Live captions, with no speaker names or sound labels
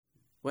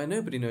Where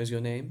Nobody Knows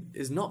Your Name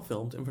is not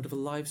filmed in front of a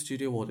live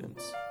studio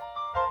audience.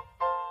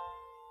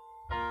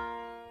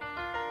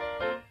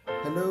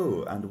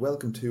 Hello, and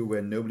welcome to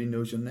Where Nobody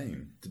Knows Your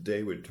Name.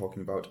 Today we're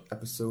talking about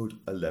episode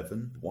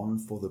 11, One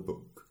for the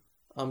Book.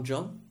 I'm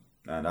John.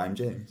 And I'm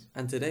James.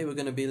 And today we're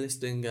going to be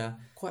listing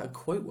quite a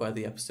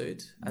quote-worthy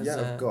episode.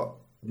 I've got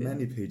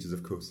many pages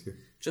of quotes here.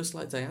 Just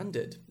like Diane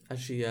did, as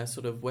she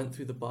sort of went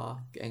through the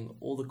bar, getting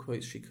all the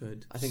quotes she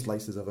could. I think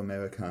slices of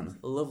Americana.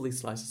 Lovely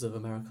slices of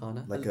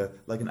Americana. Like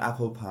an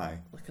apple pie.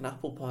 Like an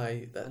apple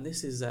pie. And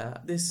this is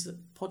this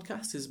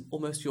podcast is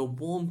almost your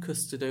warm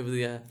custard over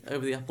the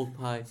apple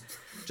pie.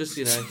 Just,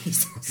 you know.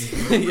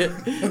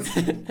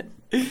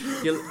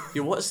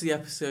 you watch the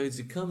episodes,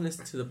 you come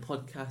listen to the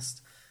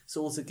podcast. It's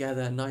all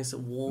together, nice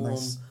warm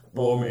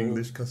bowl. Warm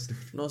English custard.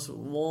 Nice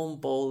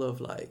warm bowl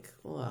of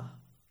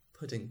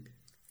pudding.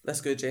 Let's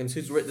go, James.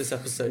 Who's written this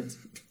episode?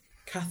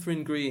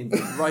 Catherine Green,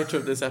 writer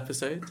of this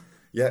episode.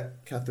 Yeah,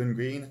 Catherine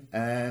Green,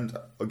 and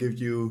I'll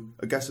give you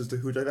a guess as to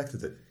who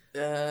directed it.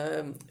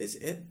 Is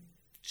it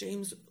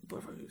James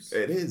Burrows?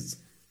 It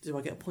is. Do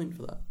I get a point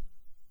for that?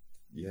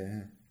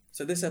 Yeah.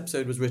 So this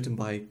episode was written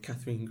by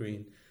Catherine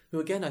Green, who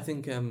again I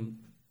think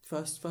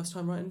first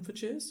time writing for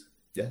Cheers.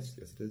 Yes,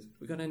 it is.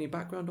 We got any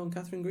background on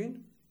Catherine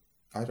Green?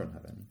 I don't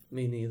have any.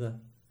 Me neither.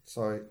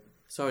 Sorry,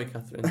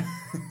 Catherine.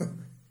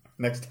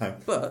 Next time.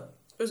 But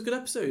it was a good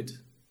episode.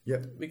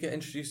 Yep. We get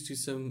introduced to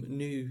some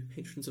new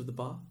patrons of the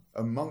bar.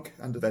 A monk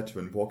and a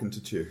veteran walk into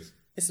Cheers.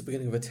 It's the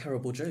beginning of a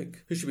terrible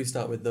joke. Who should we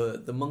start with,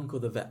 the monk or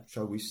the vet?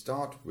 Shall we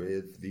start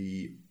with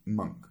the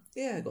monk?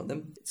 Yeah, I got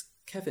them. It's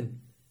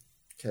Kevin.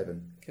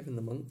 Kevin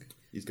the monk.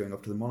 He's going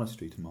off to the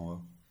monastery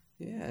tomorrow.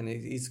 Yeah, and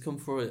he's come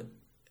for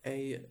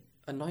a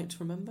night to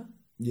remember.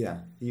 Yeah,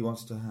 he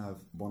wants to have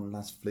one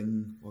last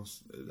fling,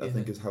 I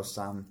think is how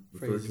Sam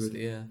referred to it.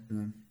 Yeah.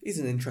 He's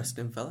an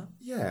interesting fella.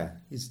 Yeah,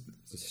 he's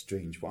a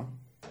strange one.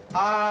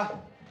 I'll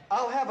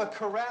have a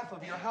carafe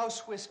of your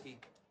house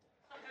whiskey.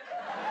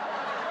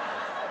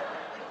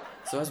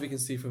 So as we can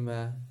see from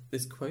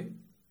this quote,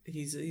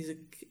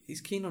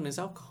 he's keen on his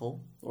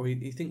alcohol, or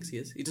he thinks he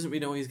is. He doesn't really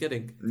know what he's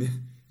getting. He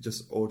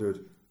just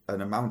ordered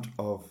an amount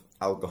of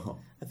alcohol.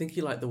 I think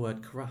he liked the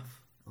word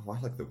carafe. Oh, I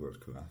like the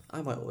word carafe.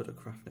 I might order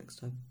carafe next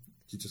time.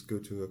 You just go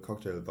to a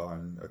cocktail bar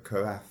and a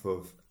carafe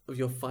of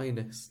your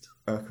finest.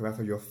 A carafe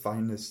of your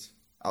finest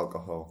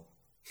alcohol.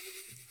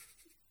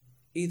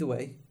 Either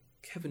way,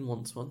 Kevin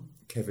wants one.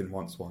 Kevin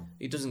wants one.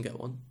 He doesn't get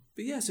one.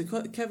 But yeah, so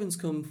Kevin's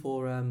come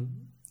for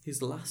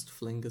his last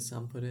fling, as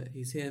Sam put it.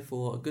 He's here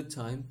for a good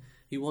time.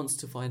 He wants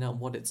to find out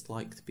what it's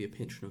like to be a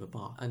patron of a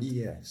bar. And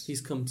yes, he's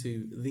come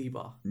to the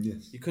bar.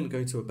 Yes. You couldn't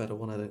go to a better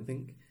one, I don't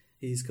think.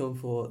 He's come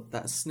for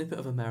that snippet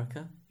of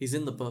America. He's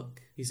in the book.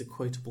 He's a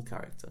quotable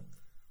character.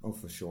 Oh,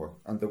 for sure.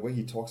 And the way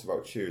he talks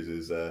about Cheers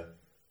is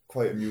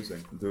quite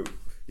amusing.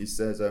 He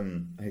says,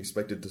 I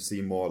expected to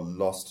see more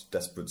lost,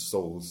 desperate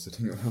souls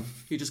sitting around.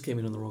 He just came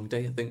in on the wrong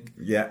day, I think.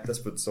 Yeah,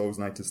 Desperate Souls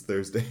Night is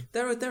Thursday.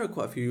 There are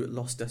quite a few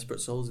lost, desperate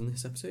souls in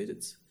this episode.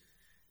 It's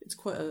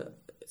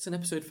an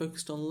episode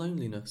focused on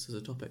loneliness as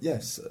a topic.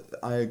 Yes,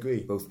 I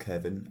agree. Both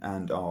Kevin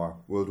and our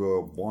World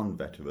War I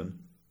veteran,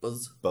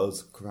 Buzz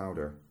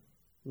Crowder.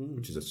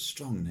 Which is a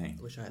strong name.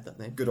 I wish I had that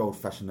name. Good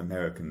old-fashioned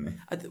American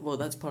name. Well,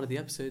 that's part of the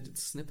episode.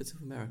 It's snippets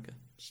of America.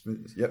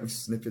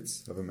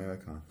 Snippets of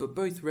America. But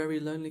both very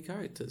lonely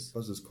characters.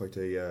 Buzz is quite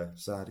a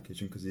sad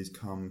occasion because he's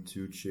come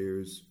to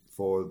Cheers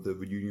for the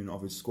reunion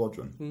of his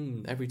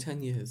squadron. Every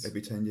 10 years.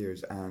 Every 10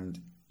 years, and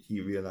he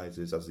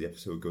realises as the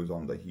episode goes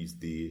on that he's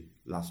the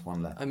last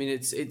one left. I mean,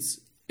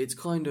 it's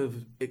kind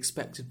of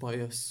expected by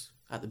us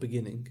at the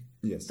beginning.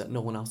 Yes. That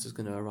no one else is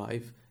going to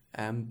arrive.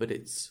 But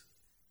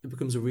it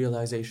becomes a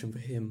realisation for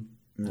him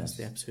as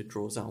the episode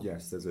draws out.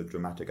 Yes, there's a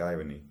dramatic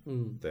irony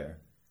there.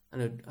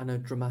 And a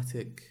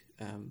dramatic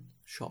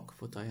shock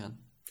for Diane.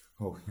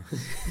 Oh,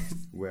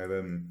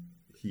 where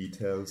he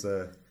tells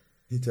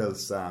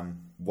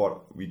Sam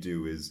what we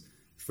do is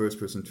first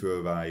person to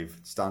arrive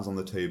stands on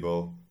the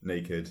table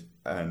naked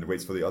and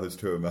waits for the others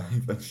to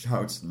arrive and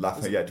shouts,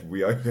 "Lafayette,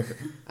 we are here."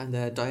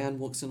 And Diane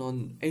walks in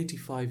on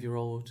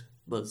 85-year-old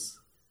Buzz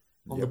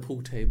on the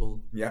pool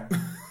table. Yeah.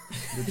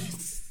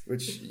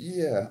 Which,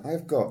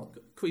 I've got...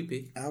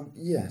 Creepy.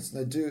 Yes,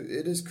 I do.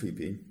 It is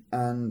creepy.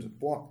 And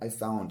what I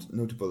found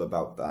notable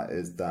about that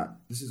is that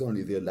this is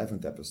only the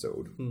 11th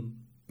episode,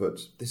 but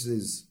this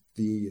is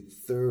the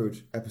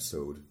 3rd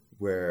episode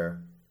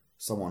where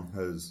someone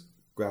has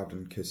grabbed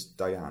and kissed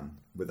Diane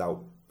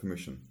without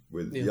permission,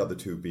 with the other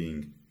two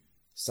being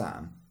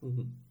Sam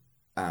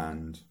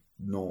and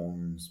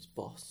Norm's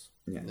boss.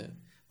 Yeah.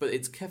 But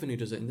it's Kevin who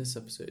does it in this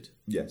episode.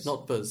 Yes.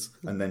 Not Buzz.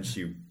 And then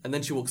she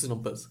walks in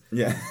on Buzz.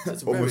 Yeah,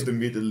 so almost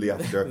immediately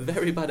after.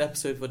 Very bad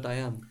episode for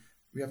Diane.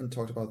 We haven't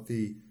talked about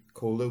the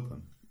cold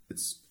open.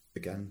 It's,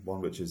 again, one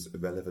which is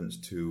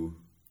irrelevant to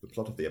the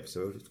plot of the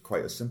episode. It's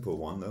quite a simple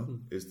one, though,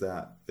 is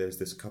that there's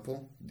this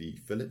couple, the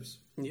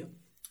Phillips,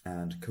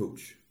 and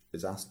Coach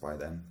is asked by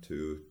them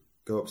to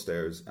go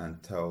upstairs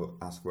and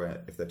ask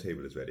if their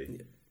table is ready.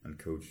 Yeah. And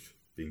Coach,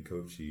 being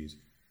Coach, he's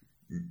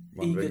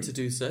Eager to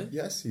do so.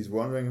 Yes, he's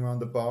wandering around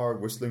the bar,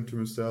 whistling to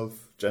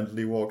himself,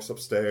 gently walks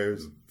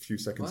upstairs, a few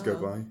seconds go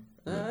by.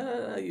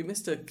 No, you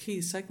missed a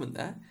key segment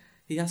there.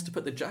 He has to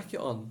put the jacket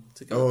on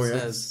to go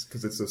upstairs. Yes,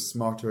 because it's a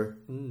smarter...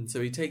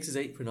 So he takes his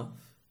apron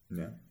off,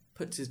 Yeah.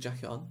 puts his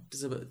jacket on,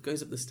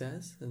 goes up the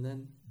stairs, and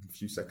then... A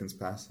few seconds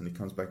pass, and he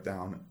comes back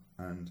down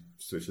and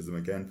switches them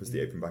again, puts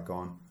the apron back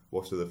on,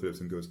 walks to the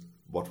Phillips and goes,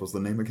 what was the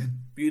name again?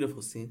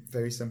 Beautiful scene.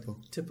 Very simple.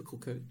 Typical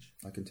Coach.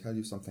 I can tell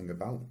you something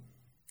about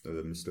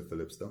Mr.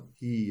 Phillips, though.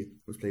 He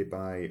was played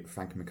by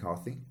Frank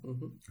McCarthy,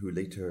 who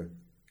later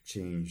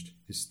changed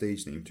his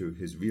stage name to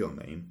his real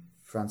name,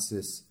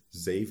 Francis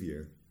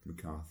Xavier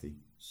McCarthy.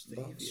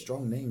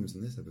 Strong names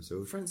in this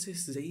episode.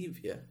 Francis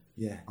Xavier.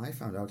 Yeah. I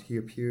found out he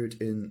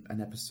appeared in an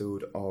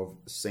episode of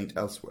Saint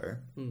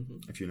Elsewhere,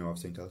 if you know of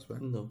Saint Elsewhere.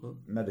 No.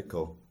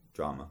 Medical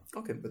drama.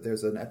 Okay. But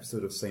there's an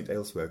episode of Saint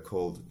Elsewhere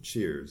called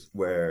Cheers,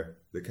 where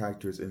the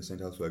characters in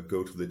Saint Elsewhere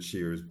go to the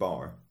Cheers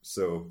bar.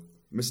 So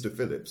Mr.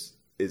 Phillips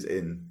is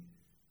in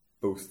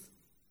both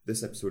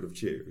this episode of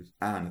Cheers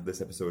and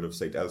this episode of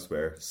Saint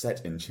Elsewhere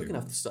set in Cheers. We're going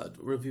to have to start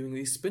reviewing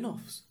these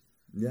spin-offs.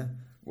 Yeah.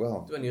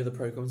 Well... Do any other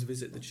programmes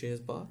visit the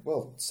Cheers bar?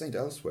 Well, Saint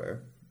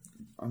Elsewhere,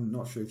 I'm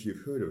not sure if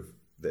you've heard of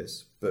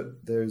this,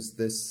 but there's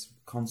this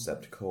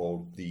concept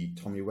called the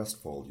Tommy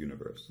Westphall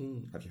universe.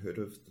 Have you heard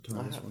of the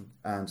Tommy Westphall?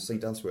 And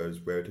Saint Elsewhere is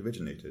where it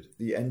originated.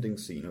 The ending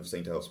scene of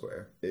Saint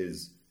Elsewhere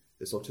is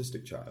this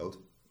autistic child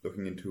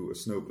looking into a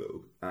snow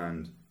globe,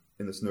 and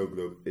in the snow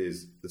globe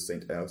is the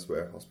Saint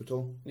Elsewhere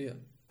Hospital. Yeah.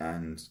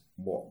 And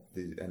what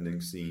the ending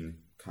scene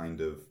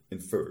kind of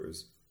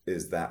infers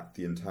is that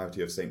the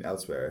entirety of Saint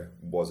Elsewhere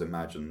was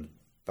imagined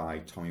by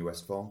Tommy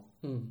Westphall.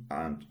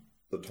 And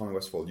the Tommy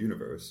Westphall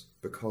universe,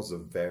 because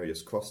of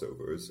various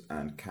crossovers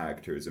and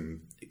characters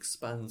and...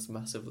 expands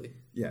massively.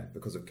 Yeah,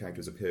 because of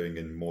characters appearing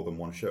in more than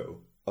one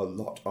show, a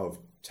lot of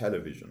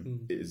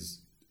television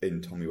is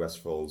in Tommy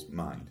Westphall's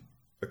mind,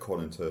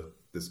 according to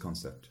this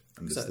concept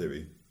and this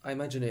theory. I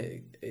imagine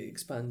it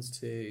expands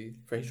to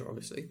Frasier,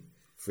 obviously.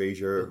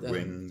 Frasier,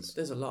 Wins...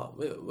 There's a lot.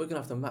 We're going to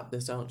have to map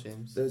this out,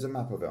 James. There's a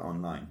map of it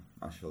online,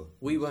 actually.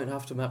 We won't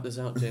have to map this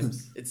out,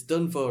 James. It's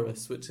done for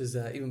us, which is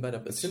even better.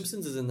 But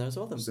Simpsons is in there as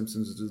well, then.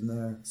 Simpsons is in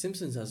there.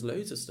 Simpsons has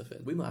loads of stuff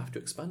in. We might have to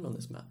expand on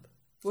this map.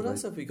 What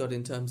else have we got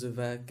in terms of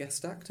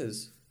guest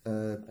actors?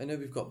 I know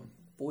we've got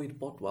Boyd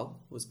Bodwell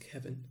was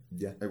Kevin.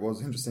 Yeah, it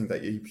was interesting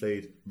that he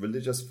played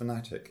religious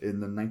fanatic in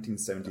the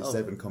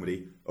 1977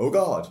 comedy Oh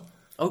God!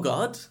 Oh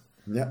God!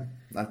 Yeah,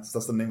 that's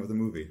the name of the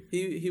movie.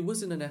 He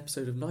was in an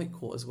episode of Night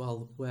Court as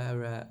well,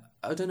 where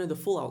I don't know the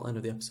full outline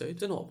of the episode,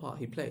 don't know what part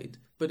he played,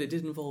 but it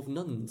did involve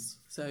nuns.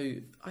 So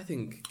I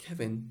think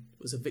Kevin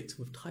was a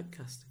victim of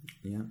typecasting.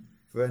 Yeah.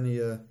 For any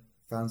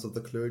fans of the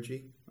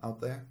clergy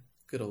out there?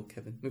 Good old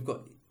Kevin. We've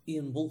got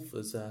Ian Wolfe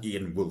as...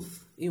 Ian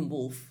Wolfe. Ian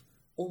Wolfe,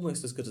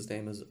 almost as good a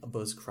name as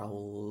Buzz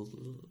Crowell.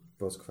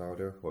 Buzz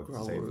Crowder, or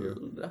Crowell, Xavier.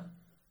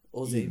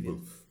 Or Ian Xavier.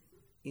 Wolfe.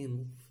 Ian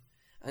Wolfe.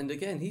 And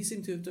again, he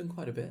seemed to have done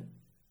quite a bit.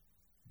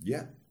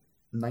 Yeah.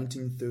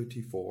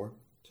 1934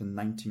 to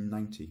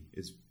 1990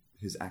 is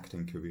his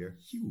acting career.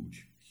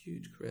 Huge.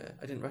 Huge career.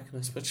 I didn't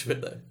recognise much of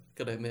it though,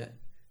 gotta admit.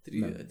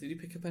 Did you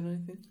pick up on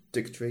anything?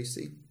 Dick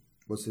Tracy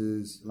was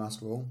his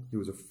last role. He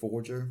was a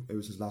forger. It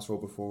was his last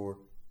role before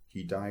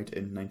he died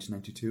in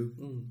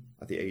 1992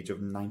 at the age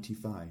of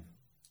 95.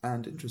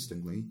 And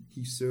interestingly,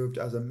 he served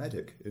as a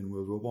medic in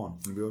World War One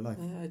in real life.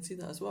 Yeah, I'd seen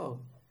that as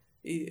well.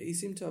 He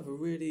seemed to have a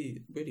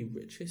really, really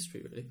rich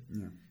history, really.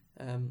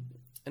 Yeah.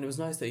 And it was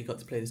nice that he got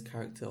to play this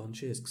character on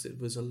Cheers because it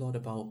was a lot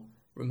about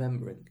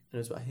remembering. And it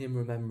was about him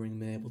remembering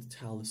being able to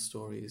tell the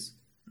stories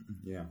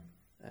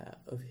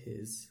of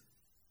his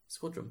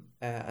squadron.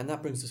 And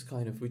that brings us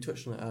we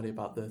touched on it earlier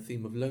about the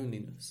theme of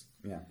loneliness.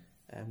 Yeah.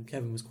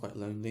 Kevin was quite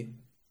lonely.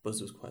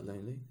 Buzz was quite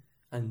lonely.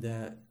 And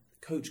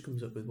Coach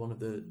comes up with one of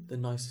the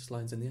nicest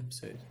lines in the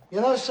episode. You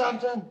know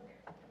something?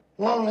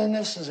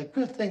 Loneliness is a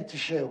good thing to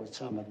share with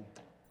somebody.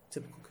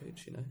 Typical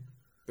Coach,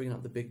 bringing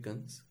out the big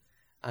guns.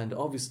 And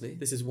obviously,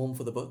 this is one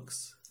for the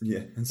books.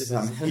 Yeah, and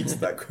Sam hates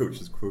that Coach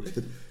is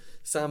quoted.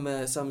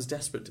 Sam's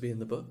desperate to be in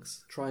the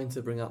books, trying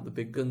to bring out the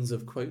big guns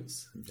of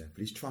quotes. Yeah, but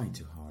he's trying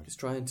too hard. He's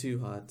trying too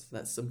hard.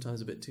 That's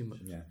sometimes a bit too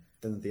much. Yeah.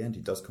 Then at the end,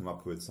 he does come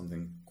up with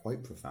something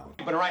quite profound.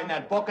 You've been writing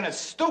that book and it's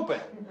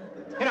stupid.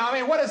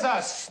 What does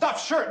a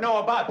stuffed shirt know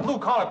about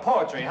blue-collar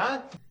poetry,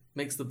 huh?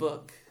 Makes the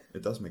book.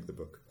 It does make the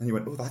book. And he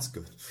went, oh, that's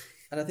good.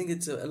 And I think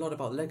it's a lot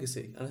about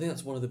legacy. And I think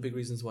that's one of the big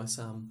reasons why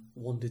Sam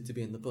wanted to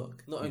be in the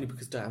book. Not only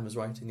because Diane was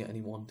writing it and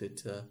he wanted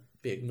to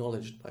be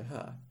acknowledged by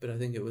her, but I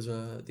think it was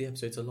the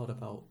episode's a lot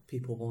about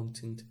people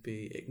wanting to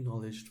be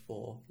acknowledged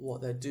for what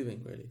they're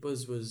doing, really.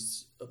 Buzz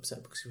was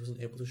upset because he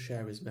wasn't able to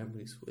share his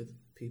memories with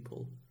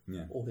people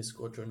or his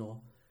squadron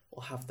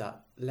or have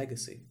that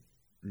legacy.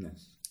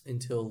 Yes.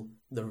 Until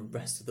the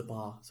rest of the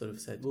bar sort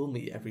of said, we'll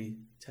meet every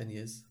 10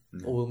 years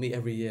or we'll meet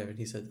every year. And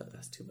he said,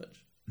 that's too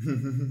much.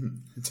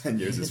 10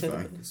 years is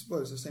fine.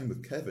 Well, it's the same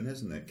with Kevin,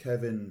 isn't it?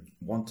 Kevin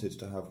wanted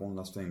to have one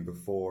last thing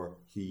before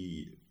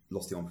he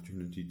lost the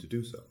opportunity to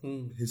do so.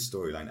 His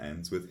storyline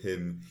ends with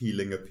him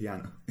healing a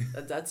piano.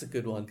 That's a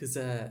good one, because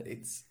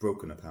it's...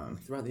 Broken,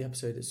 apparently. Throughout the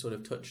episode, it's sort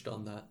of touched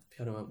on that the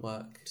piano won't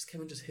work. Does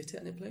Kevin just hit it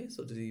and it plays,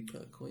 or did he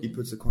put a coin He in?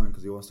 puts a coin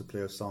because he wants to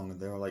play a song, and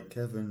they're like,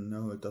 Kevin,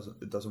 no, it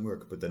doesn't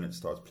work. But then it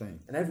starts playing.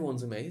 And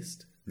everyone's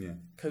amazed. Yeah.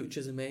 Coach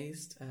is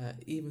amazed,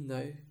 even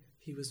though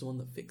he was the one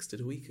that fixed it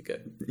a week ago.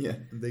 Yeah,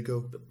 and they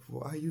go,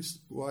 why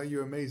are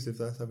you amazed if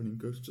that's happening? He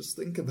goes, just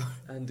think about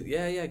it. And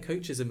yeah,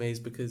 Coach is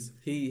amazed because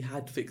he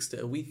had fixed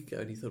it a week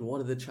ago, and he thought,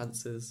 what are the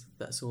chances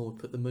that someone would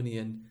put the money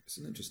in? It's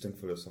an interesting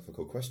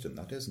philosophical question,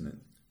 that, isn't it?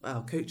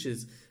 Wow, Coach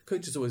is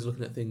always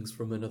looking at things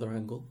from another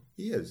angle.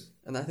 He is.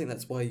 And I think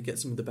that's why you get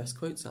some of the best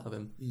quotes out of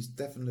him. He's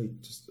definitely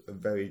just a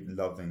very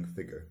loving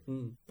figure.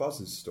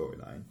 Buzz's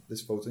storyline,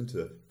 this falls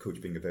into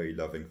Coach being a very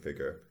loving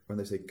figure. When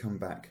they say come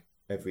back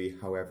every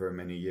however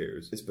many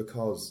years, it's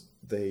because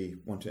they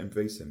want to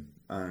embrace him.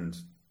 And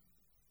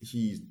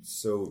he's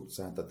so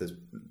sad that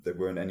there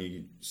weren't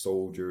any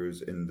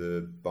soldiers in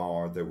the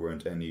bar, there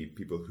weren't any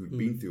people who'd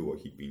been through what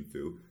he'd been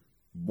through.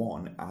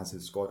 One, as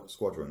his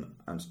squadron,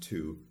 and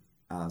two,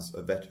 as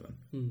a veteran.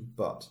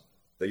 But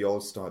they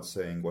all start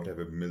saying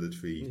whatever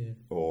military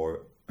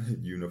or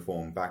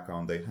uniform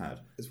background they had.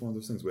 It's one of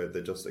those things where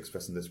they're just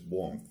expressing this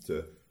warmth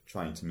to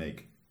trying to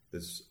make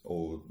this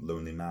old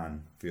lonely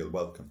man feel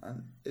welcome.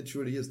 And it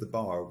truly is the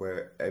bar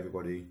where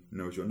everybody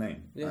knows your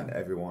name. And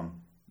everyone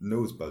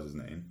knows Buzz's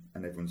name,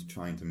 and everyone's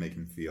trying to make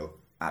him feel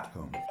at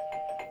home.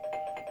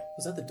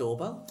 Was that the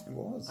doorbell? It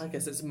was. I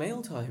guess it's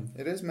mail time.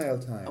 It is mail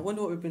time. I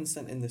wonder what we've been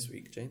sent in this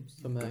week, James.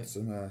 From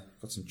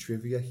Got some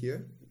trivia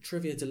here.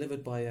 trivia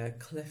delivered by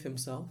Cliff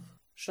himself.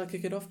 Should I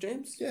kick it off,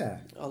 James? Yeah.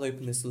 I'll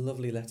open this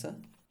lovely letter.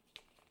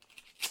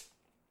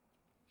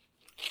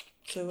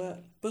 So,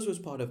 Buzz was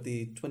part of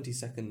the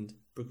 22nd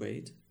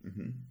Brigade.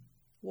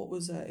 What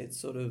was its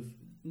sort of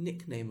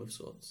nickname of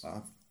sorts?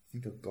 I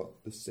think I've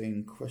got the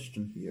same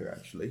question here,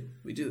 actually.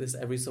 We do this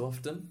every so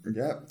often.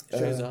 Yeah.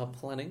 Shows our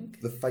planning.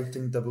 The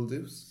Fighting Double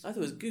Deuce. I thought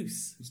it was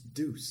Goose. It's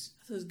Deuce.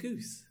 I thought it was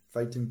Goose.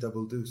 Fighting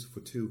Double Deuce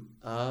for two.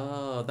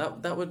 Ah,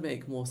 that would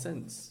make more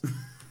sense.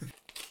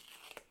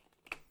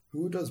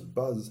 Who does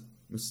Buzz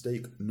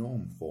mistake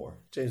Norm for?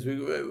 James,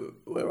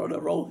 we're on a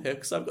roll here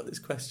because I've got this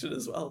question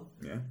as well.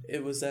 Yeah.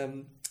 It was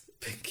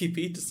Pinky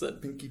Peterson.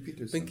 Pinky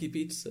Peterson. Pinky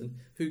Peterson,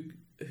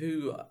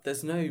 who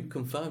there's no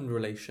confirmed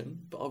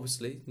relation, but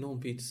obviously Norm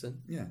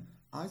Peterson. Yeah.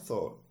 I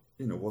thought,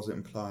 was it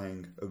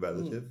implying a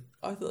relative?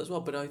 I thought as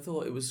well, but I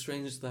thought it was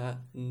strange that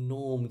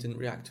Norm didn't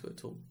react to it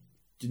at all.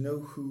 Do you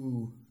know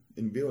who,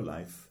 in real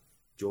life,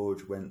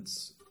 George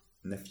Wendt's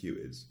nephew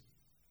is?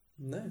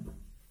 No.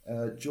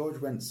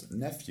 George Wendt's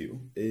nephew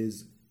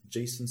is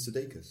Jason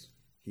Sudeikis.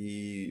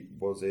 He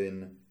was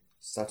in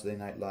Saturday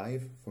Night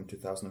Live from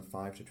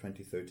 2005 to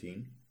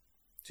 2013.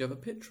 Do you have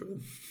a picture of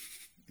him?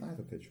 I have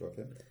a picture of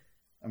him.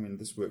 I mean,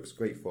 this works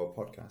great for a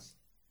podcast.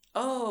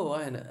 Oh,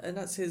 I know. And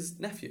that's his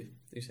nephew,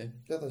 you say?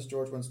 Yeah, that's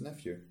George Wendt's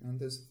nephew, and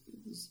there's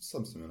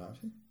some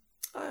similarity.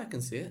 I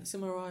can see it.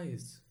 Similar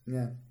eyes.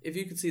 Yeah. If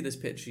you could see this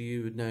picture,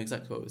 you would know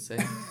exactly what we're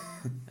saying.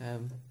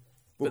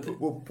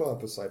 We'll put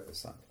up a side by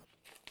side.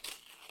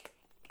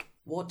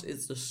 What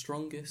is the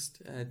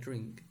strongest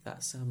drink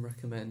that Sam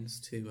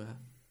recommends to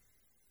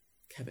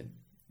Kevin?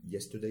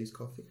 Yesterday's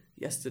coffee.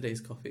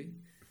 Yesterday's coffee,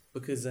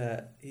 because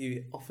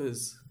he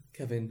offers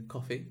Kevin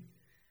coffee.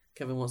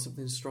 Kevin wants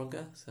something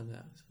stronger, so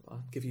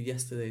I'll give you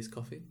yesterday's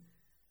coffee.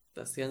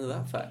 That's the end of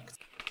that fact.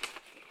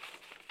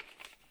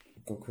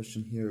 I've got a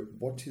question here.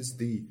 What is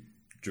the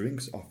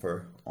drinks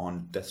offer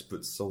on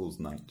Desperate Souls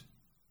Night?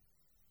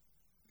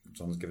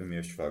 John's giving me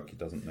a shrug. He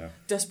doesn't know.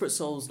 Desperate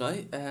Souls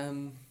Night.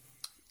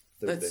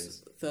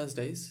 Thursdays.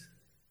 Thursdays.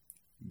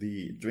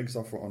 The drinks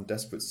offer on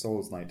Desperate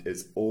Souls Night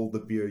is all the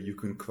beer you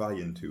can cry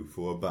into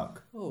for $1.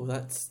 Oh,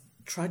 that's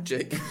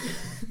tragic.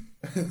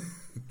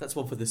 That's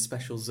one for the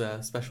specials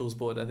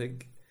board, I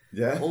think.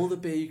 Yeah. All the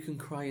beer you can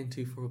cry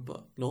into for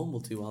 $1. Normal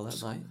do all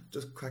that night.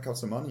 Just crack out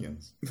some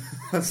onions.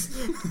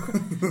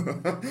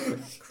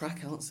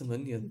 Crack out some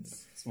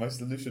onions. It's my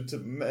solution to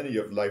many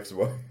of life's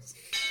worries.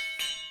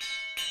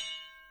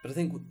 But I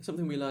think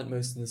something we learned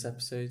most in this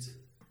episode,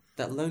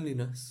 that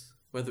loneliness,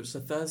 whether it's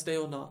a Thursday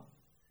or not,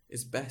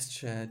 is best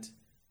shared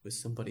with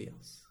somebody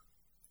else.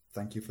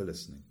 Thank you for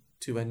listening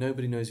To Where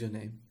Nobody Knows Your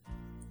Name.